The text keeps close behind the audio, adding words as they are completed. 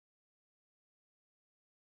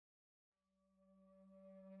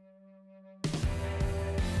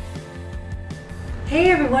Hey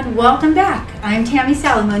everyone, welcome back. I'm Tammy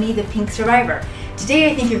Salamone, the Pink Survivor. Today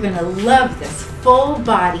I think you're going to love this full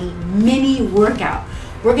body mini workout.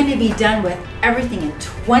 We're going to be done with everything in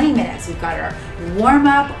 20 minutes. We've got our warm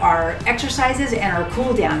up, our exercises, and our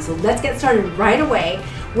cool down. So let's get started right away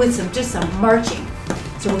with some marching.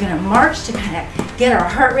 So we're going to march to kind of get our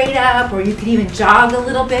heart rate up, or you could even jog a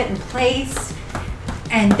little bit in place.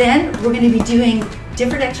 And then we're going to be doing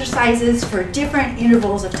different exercises for different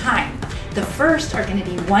intervals of time. The first are going to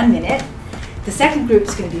be 1 minute, the second group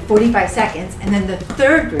is going to be 45 seconds, and then the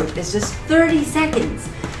third group is just 30 seconds.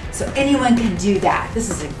 So anyone can do that. This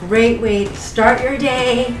is a great way to start your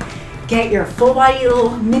day, get your full body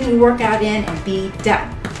little mini workout in, and be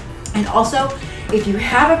done. And also, if you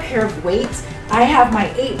have a pair of weights, I have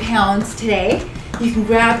my 8 pounds today. You can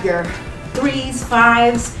grab your 3s,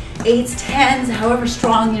 5s, 8s, 10s, however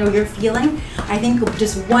strong you're feeling. I think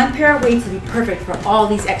just one pair of weights would be perfect for all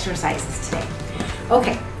these exercises today.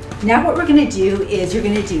 Okay, now what we're gonna do is you're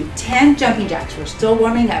gonna do 10 jumping jacks. We're still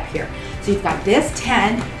warming up here. So you've got this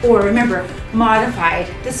 10, or remember, modified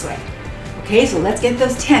this way. Okay, so let's get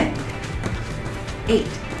those 10. 8,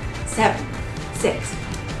 7, 6,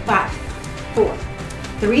 5, 4,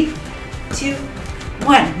 3, 2,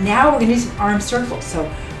 1. Now we're gonna do some arm circles. So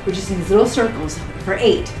we're just in these little circles for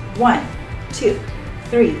 8. 1, 2,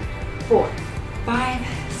 3, 4, 5,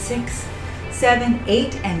 6, 7,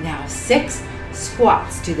 8, and now 6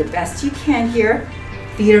 squats. Do the best you can here.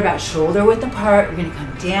 Feet are about shoulder width apart. We're gonna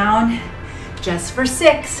come down just for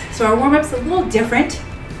 6. So our warm-up's a little different,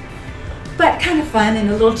 but kind of fun and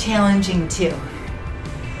a little challenging too.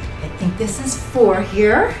 I think this is 4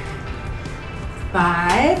 here.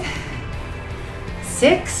 5,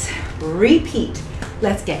 6, repeat.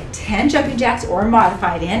 Let's get 10 jumping jacks or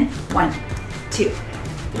modified in. 1, 2,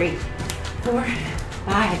 3, 4,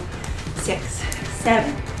 5, 6,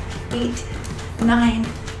 7, 8, 9,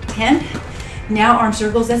 10. Now arm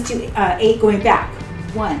circles, let's do 8 going back.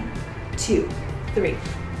 1, 2, 3,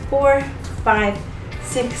 4, 5,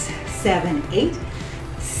 6, 7, 8.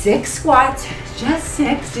 6 squats, just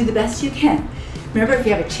 6, do the best you can. Remember, if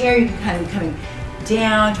you have a chair, you can kind of be coming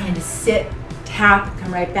down, trying to sit, tap,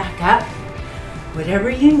 come right back up. Whatever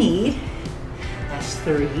you need. That's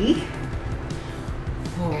 3,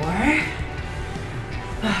 4,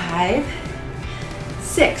 5,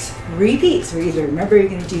 6. Repeat. So remember, you're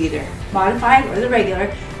going to do either modified or the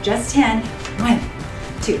regular. Just 10. 1,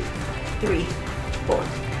 2, 3, 4,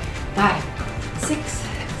 5, 6,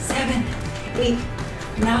 7, 8,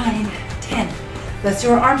 9, 10. Let's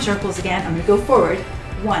do our arm circles again. I'm going to go forward.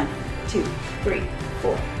 1, 2, 3,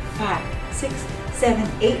 4, 5, 6,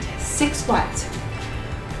 7, 8. 6 squats.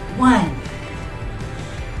 1,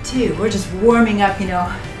 2. We're just warming up,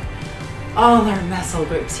 all our muscle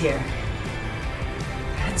groups here.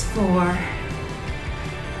 That's 4,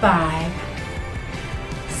 5,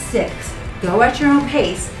 6. Go at your own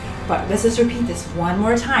pace, but let's just repeat this one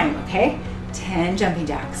more time, okay? 10 jumping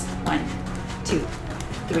jacks. 1, 2,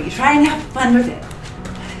 3. Try and have fun with it.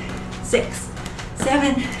 6,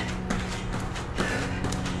 7.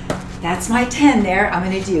 That's my 10 there. I'm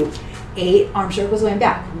going to do 8 arm circles going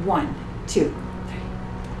back. 1, 2, 3,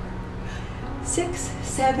 6,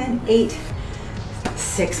 7, 8.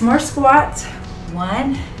 6 more squats.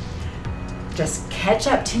 1. Just catch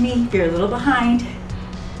up to me if you're a little behind.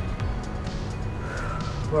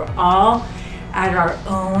 We're all at our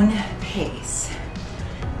own pace.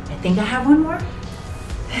 I think I have one more.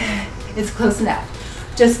 It's close enough.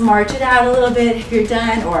 Just march it out a little bit if you're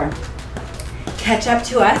done, or catch up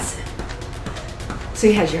to us. So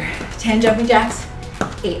you have your 10 jumping jacks,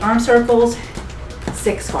 8 arm circles,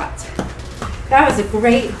 6 squats. That was a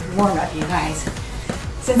great warm-up, you guys.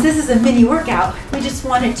 Since this is a mini workout, we just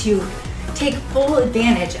wanted to take full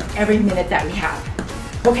advantage of every minute that we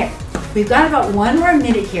have. Okay, we've got about 1 more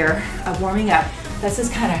minute here of warming up. Let's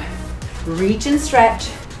just kind of reach and stretch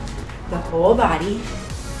the whole body.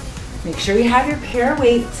 Make sure you have your pair of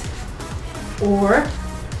weights or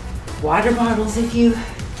water bottles if you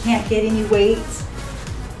can't get any weights.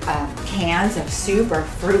 Cans of soup or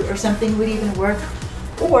fruit or something would even work,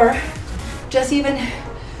 or just even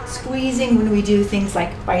squeezing when we do things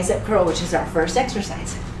like bicep curl, which is our first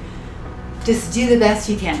exercise. Just do the best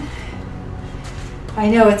you can. I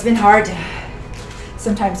know it's been hard to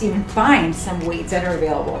sometimes even find some weights that are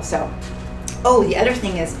available. So, the other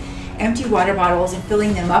thing is empty water bottles and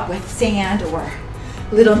filling them up with sand or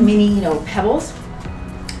little mini, pebbles.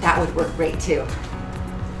 That would work great too.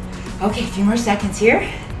 Okay, a few more seconds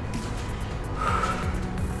here.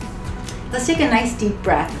 Let's take a nice deep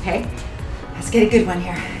breath, okay? Let's get a good one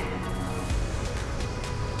here.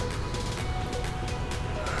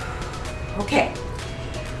 Okay,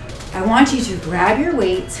 I want you to grab your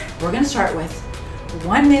weights. We're gonna start with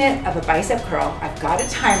 1 minute of a bicep curl. I've got a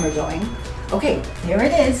timer going. Okay, there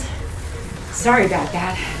it is. Sorry about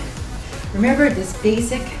that. Remember this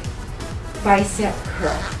basic bicep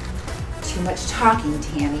curl. Too much talking,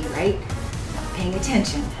 Tammy, right? Not paying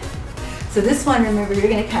attention. So this one, remember, you're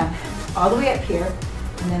gonna come all the way up here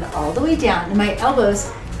and then all the way down, and my elbows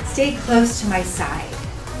stay close to my side.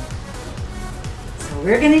 So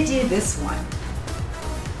we're gonna do this one.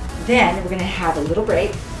 Then we're gonna have a little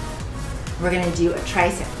break. We're gonna do a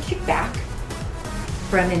tricep kickback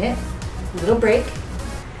for a minute, little break.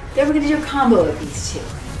 Then we're gonna do a combo of these two.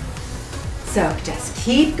 So just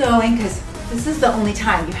keep going, because this is the only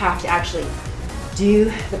time you have to actually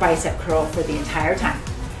do the bicep curl for the entire time.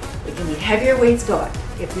 If you need heavier weights, go up.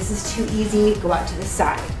 If this is too easy, go out to the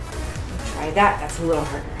side. Try that, that's a little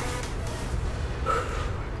harder.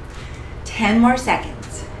 10 more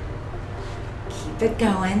seconds. Keep it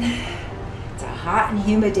going. It's a hot and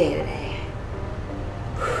humid day today.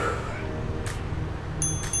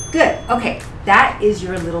 Good, okay, that is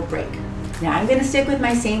your little break. Now I'm gonna stick with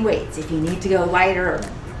my same weights. If you need to go lighter or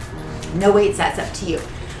no weights, that's up to you.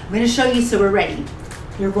 I'm gonna show you so we're ready.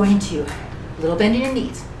 You're going to little bend in your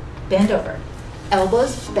knees, bend over,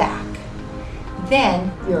 elbows back.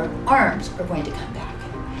 Then your arms are going to come back.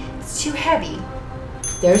 It's too heavy.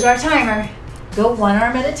 There's our timer. Go one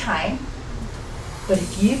arm at a time. But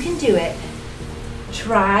if you can do it,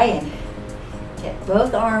 try and get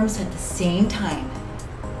both arms at the same time.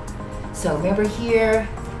 So remember here,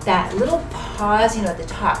 that little pause, at the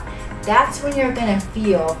top, that's when you're gonna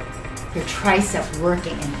feel your tricep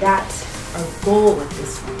working, and that's our goal with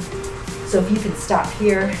this one. So if you can stop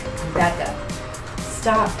here, come back up,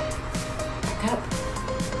 stop, back up,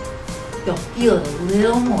 you'll feel it a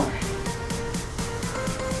little more.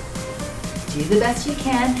 Do the best you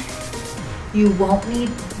can. You won't need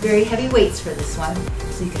very heavy weights for this one,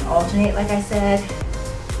 so you can alternate, like I said.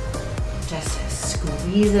 Just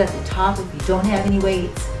squeeze it at the top if you don't have any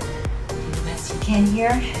weights. Do the best you can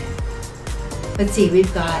here. Let's see,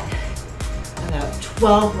 we've got about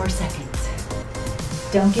 12 more seconds.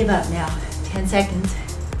 Don't give up now. 10 seconds.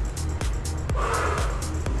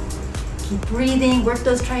 Keep breathing, work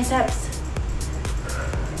those triceps.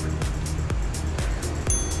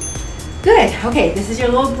 Good, okay, this is your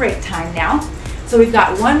little break time now. So we've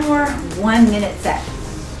got one more 1 minute set.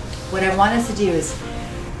 What I want us to do is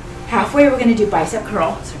halfway we're gonna do bicep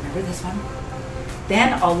curl, so remember this one.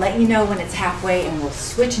 Then I'll let you know when it's halfway and we'll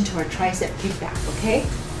switch into our tricep kickback, okay?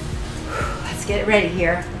 Let's get ready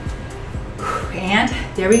here. And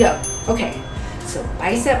there we go. Okay, so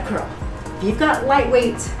bicep curl. If you've got light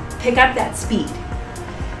weights, pick up that speed.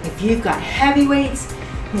 If you've got heavy weights,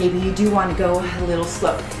 maybe you do want to go a little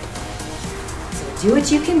slower. So do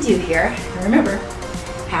what you can do here. And remember,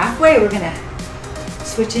 halfway we're gonna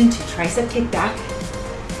switch into tricep kickback.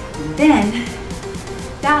 And then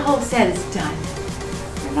that whole set is done.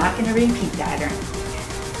 We're not gonna repeat that or anything.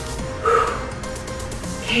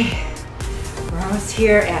 Okay, we're almost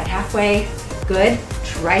here at halfway. Good,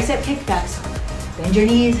 tricep kickback. So bend your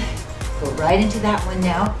knees, go right into that one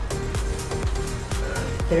now.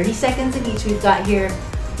 30 seconds of each we've got here.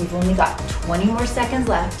 We've only got 20 more seconds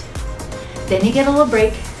left. Then you get a little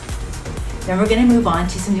break. Then we're gonna move on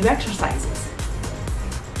to some new exercises.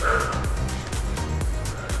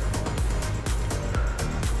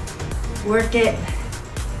 Work it,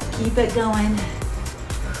 keep it going.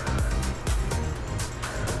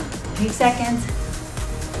 3 seconds.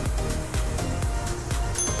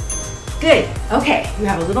 Good, okay, you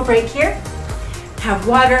have a little break here. Have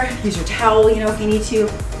water, use your towel, if you need to,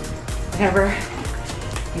 whatever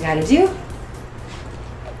you gotta do.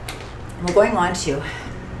 And we're going on to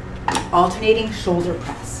alternating shoulder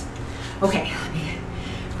press. Okay, let me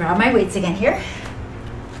grab my weights again here.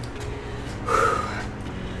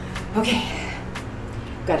 Okay,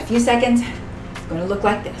 got a few seconds. It's gonna look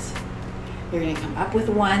like this. You're gonna come up with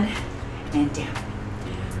one and down.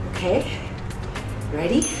 Okay,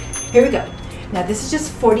 ready? Here we go. Now this is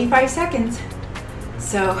just 45 seconds.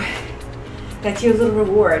 So that's your little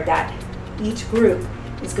reward that each group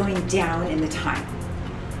is going down in the time.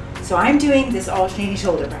 So I'm doing this alternating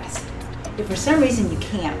shoulder press. If for some reason you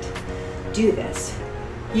can't do this,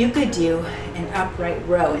 you could do an upright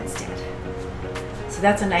row instead. So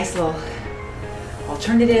that's a nice little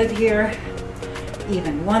alternative here.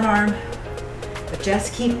 Even one arm, but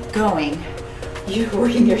just keep going. You're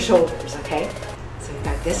working your shoulders, okay? So we've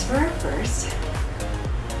got this for our first.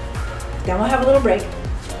 Then we'll have a little break.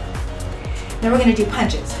 Then we're gonna do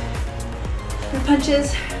punches. The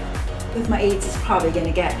punches with my eights is probably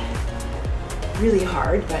gonna get really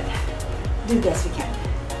hard, but do the best we can.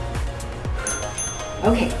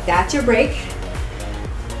 Okay, that's your break.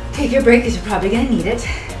 Take your break because you're probably gonna need it.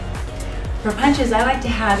 For punches, I like to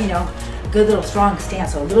have, a good little strong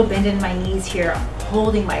stance. So a little bend in my knees here. I'm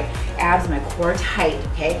holding my abs and my core tight,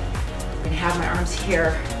 okay? I'm gonna have my arms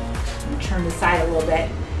here. I'm gonna turn the side a little bit,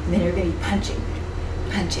 and then you're gonna be punching,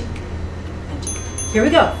 punching, punching. Here we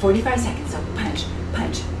go, 45 seconds. So punch,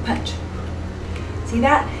 punch, punch. See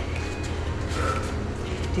that?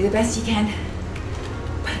 Do the best you can.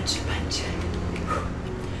 Punch, punch.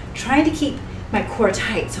 Trying to keep my core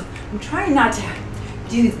tight. So I'm trying not to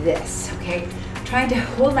do this, okay? I'm trying to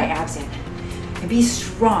hold my abs in and be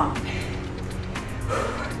strong.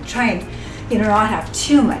 Try and, not have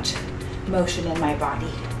too much motion in my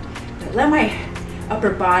body. But let my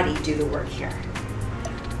upper body do the work here.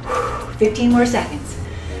 15 more seconds.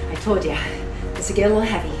 I told you, this will get a little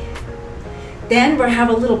heavy. Then we'll have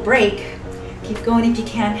a little break. Keep going if you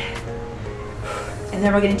can. And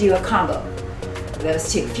then we're gonna do a combo of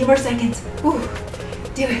those two. A few more seconds. Ooh,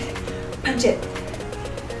 do it. Punch it.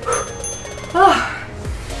 Oh.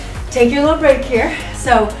 Take your little break here.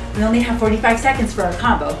 So we only have 45 seconds for our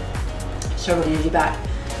combo. So we're gonna do about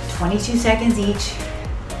 22 seconds each.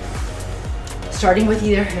 Starting with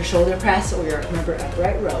either your shoulder press or your, remember,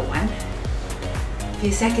 upright row one. A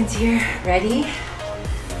few seconds here. Ready?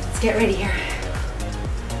 Let's get ready here.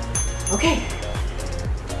 Okay.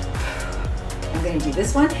 I'm gonna do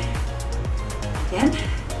this one. Again.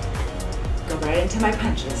 Go right into my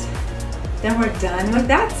punches. Then we're done with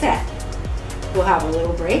that set. We'll have a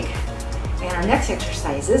little break. And our next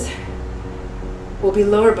exercises will be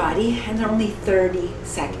lower body, and they're only 30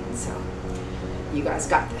 seconds. So you guys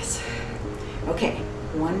got this. Okay,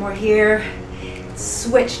 one more here.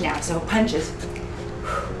 Switch now, so punches.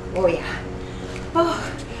 Oh yeah.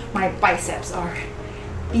 Oh, my biceps are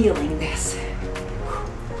feeling this.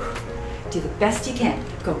 Do the best you can.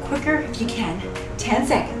 Go quicker if you can. 10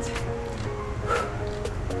 seconds.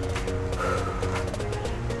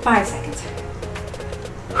 5 seconds.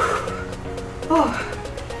 Oh,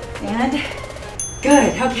 and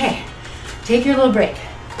good. Okay, take your little break.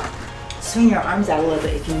 Swing your arms out a little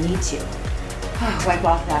bit if you need to. Oh, wipe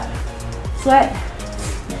off that sweat.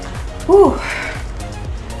 Whew.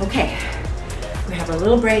 Okay, we have a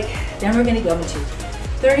little break. Then we're gonna go into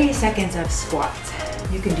 30 seconds of squats.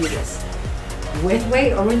 You can do this with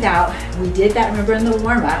weight or without. We did that, remember, in the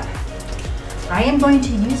warm-up. I am going to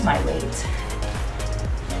use my weights.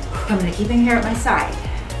 I'm gonna keep him here at my side.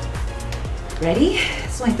 Ready?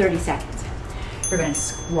 It's only 30 seconds. We're gonna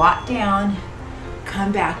squat down,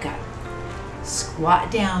 come back up.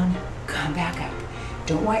 Squat down, come back up.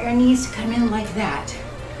 Don't want your knees to come in like that.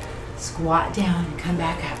 Squat down and come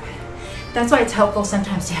back up. That's why it's helpful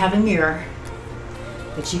sometimes to have a mirror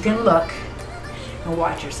that you can look and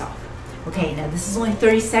watch yourself. Okay, now this is only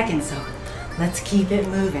 30 seconds, so let's keep it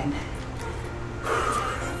moving.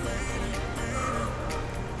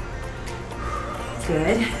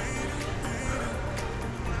 Good.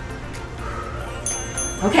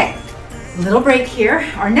 Okay, little break here.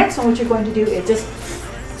 Our next one, what you're going to do is just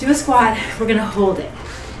do a squat. We're gonna hold it.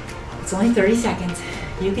 It's only 30 seconds.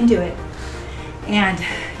 You can do it. And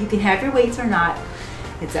you can have your weights or not.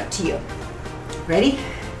 It's up to you. Ready?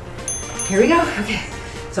 Here we go. Okay,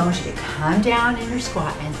 so I want you to come down in your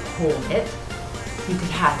squat and hold it. You could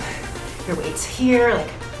have your weights here,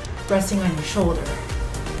 like resting on your shoulder.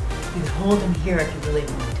 You could hold them here if you really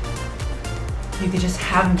want. You could just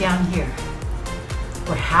have them down here.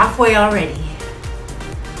 We're halfway already.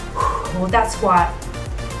 Hold that squat.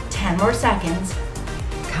 10 more seconds.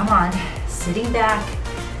 Come on, sitting back.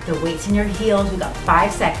 The weight's in your heels. We got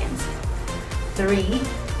 5 seconds. 3,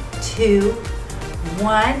 2,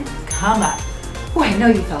 1. Come up. Oh, I know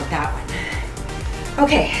you felt that one.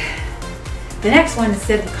 Okay, the next one,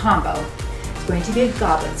 instead of a combo, is going to be a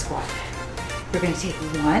goblet squat. You're going to take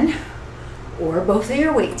one or both of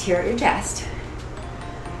your weights here at your chest,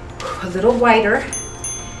 a little wider,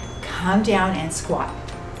 come down and squat,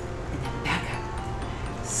 and then back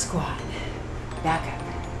up, squat, back up.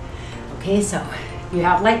 Okay, so you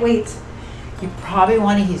have light weights. You probably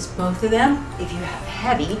want to use both of them. If you have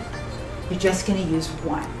heavy, you're just going to use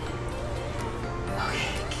one. Okay,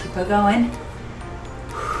 keep it going.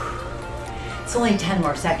 It's only 10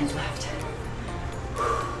 more seconds left.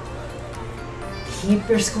 Keep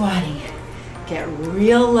your squatting. Get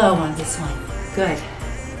real low on this one. Good.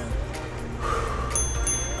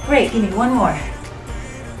 Great, give me one more.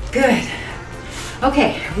 Good.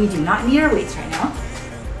 Okay, we do not need our weights right now.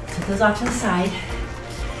 Put those off to the side.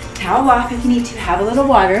 Towel off if you need to. Have a little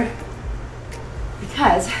water.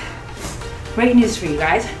 Because, great news for you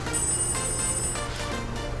guys.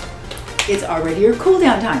 It's already your cool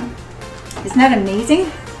down time. Isn't that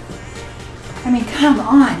amazing? I mean, come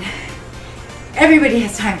on. Everybody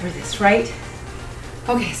has time for this, right?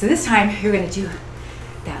 Okay, so this time you're gonna do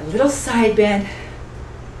that little side bend,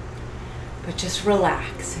 but just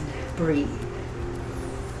relax and breathe.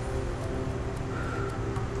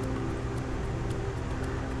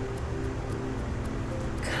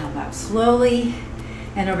 Come up slowly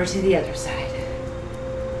and over to the other side.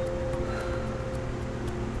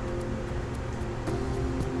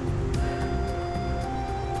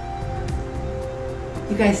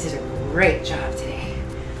 You guys did a great job today.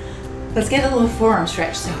 Let's get a little forearm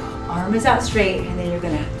stretch. So arm is out straight, and then you're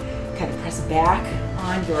gonna kind of press back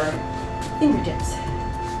on your fingertips.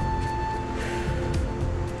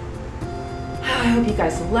 I hope you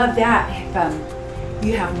guys love that. If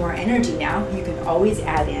you have more energy now, you can always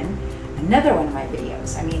add in another one of my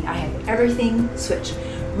videos. I mean, I have everything switch,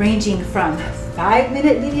 ranging from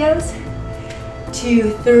 5-minute videos to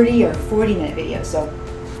 30 or 40-minute videos. So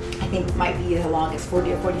I think might be the longest,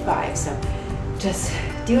 40 or 45. So just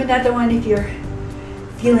do another one if you're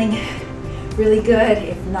feeling really good.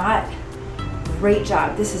 If not, great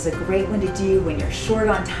job. This is a great one to do when you're short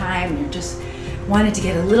on time and you're just wanted to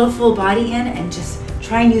get a little full body in, and just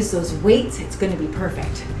try and use those weights. It's going to be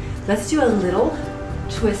perfect. Let's do a little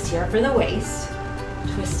twist here for the waist.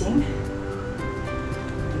 Twisting.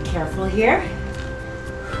 Be careful here.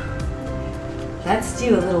 Let's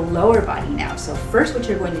do a little lower body now. So first what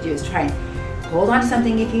you're going to do is try and hold on to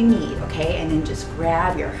something if you need, okay? And then just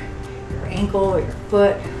grab your ankle or your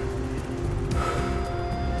foot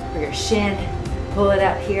or your shin, pull it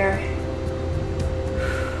up here.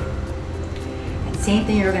 And same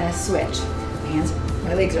thing, you're gonna switch.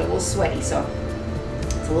 My legs are a little sweaty, so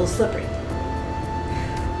it's a little slippery.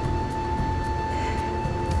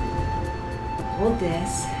 Hold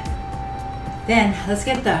this. Then let's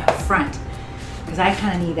get the front, because I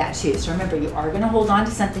kind of need that too. So remember, you are going to hold on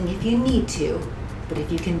to something if you need to, but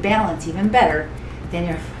if you can balance even better, then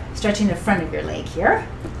you're stretching the front of your leg here.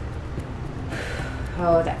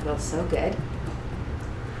 Oh, that feels so good.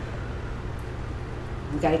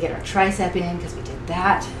 We got to get our tricep in because we did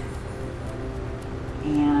that.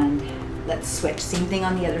 And let's switch. Same thing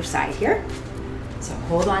on the other side here. So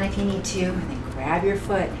hold on if you need to, and then grab your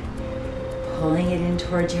foot, pulling it in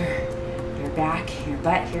towards your back, your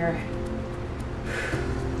butt here.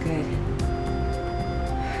 Good.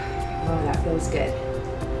 Oh, that feels good.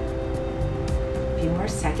 A few more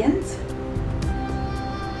seconds.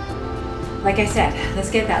 Like I said, let's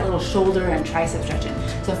get that little shoulder and tricep stretching.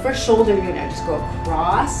 So first shoulder, you're gonna just go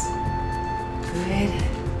across. Good.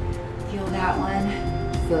 Feel that one.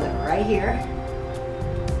 Feel it right here.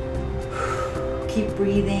 Keep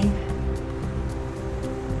breathing.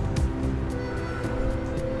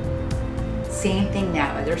 Same thing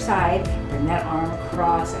now, other side. Bring that arm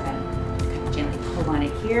across and then kind of gently pull on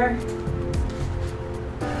it here.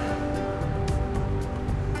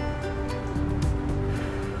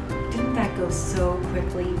 Didn't that go so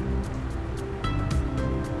quickly?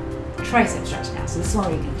 Tricep stretch now. So this is one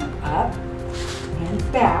where you can come up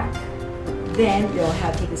and back. Then you'll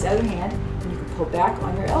take this other hand and you can pull back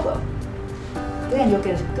on your elbow. Then you'll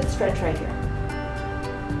get a good stretch right here.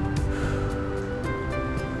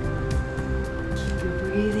 Keep your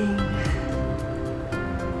breathing.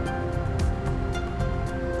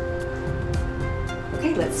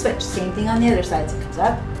 Okay, let's switch. Same thing on the other side. So it comes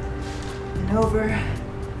up and over.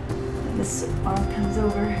 And this arm comes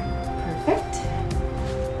over. Perfect.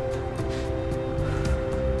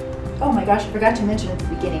 Oh my gosh, I forgot to mention at the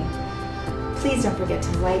beginning. Please don't forget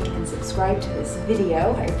to like and subscribe to this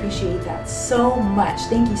video. I appreciate that so much.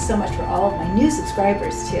 Thank you so much for all of my new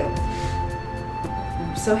subscribers too.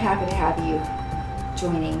 I'm so happy to have you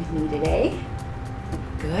joining me today.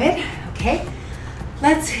 Good, okay.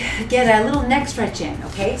 Let's get a little neck stretch in,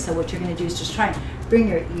 okay? So what you're gonna do is just try and bring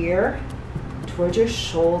your ear towards your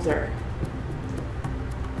shoulder.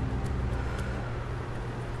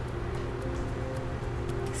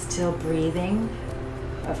 Still breathing,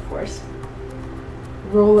 of course.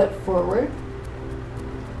 Roll it forward,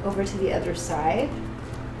 over to the other side.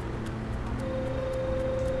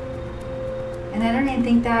 And I don't even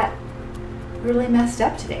think that really messed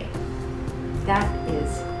up today. That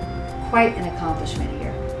is quite an accomplishment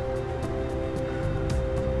here.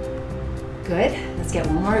 Good, let's get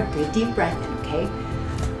one more good deep breath in, okay?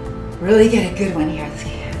 Really get a good one here. Let's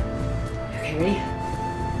get, okay, ready?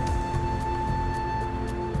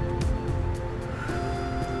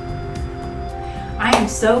 I am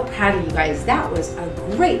so proud of you guys. That was a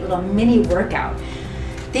great little mini workout.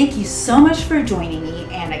 Thank you so much for joining me,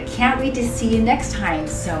 and I can't wait to see you next time.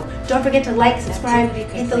 So don't forget to like, subscribe,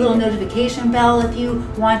 hit the little notification bell if you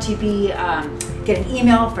want to be get an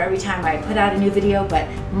email for every time I put out a new video. But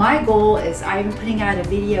my goal is I'm putting out a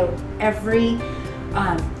video every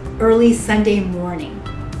early Sunday morning.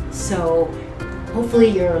 So hopefully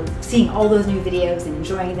you're seeing all those new videos and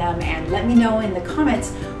enjoying them, and let me know in the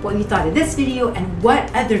comments what you thought of this video and what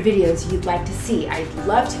other videos you'd like to see. I'd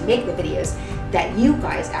love to make the videos that you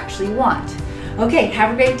guys actually want. Okay,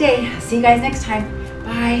 have a great day. See you guys next time.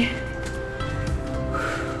 Bye.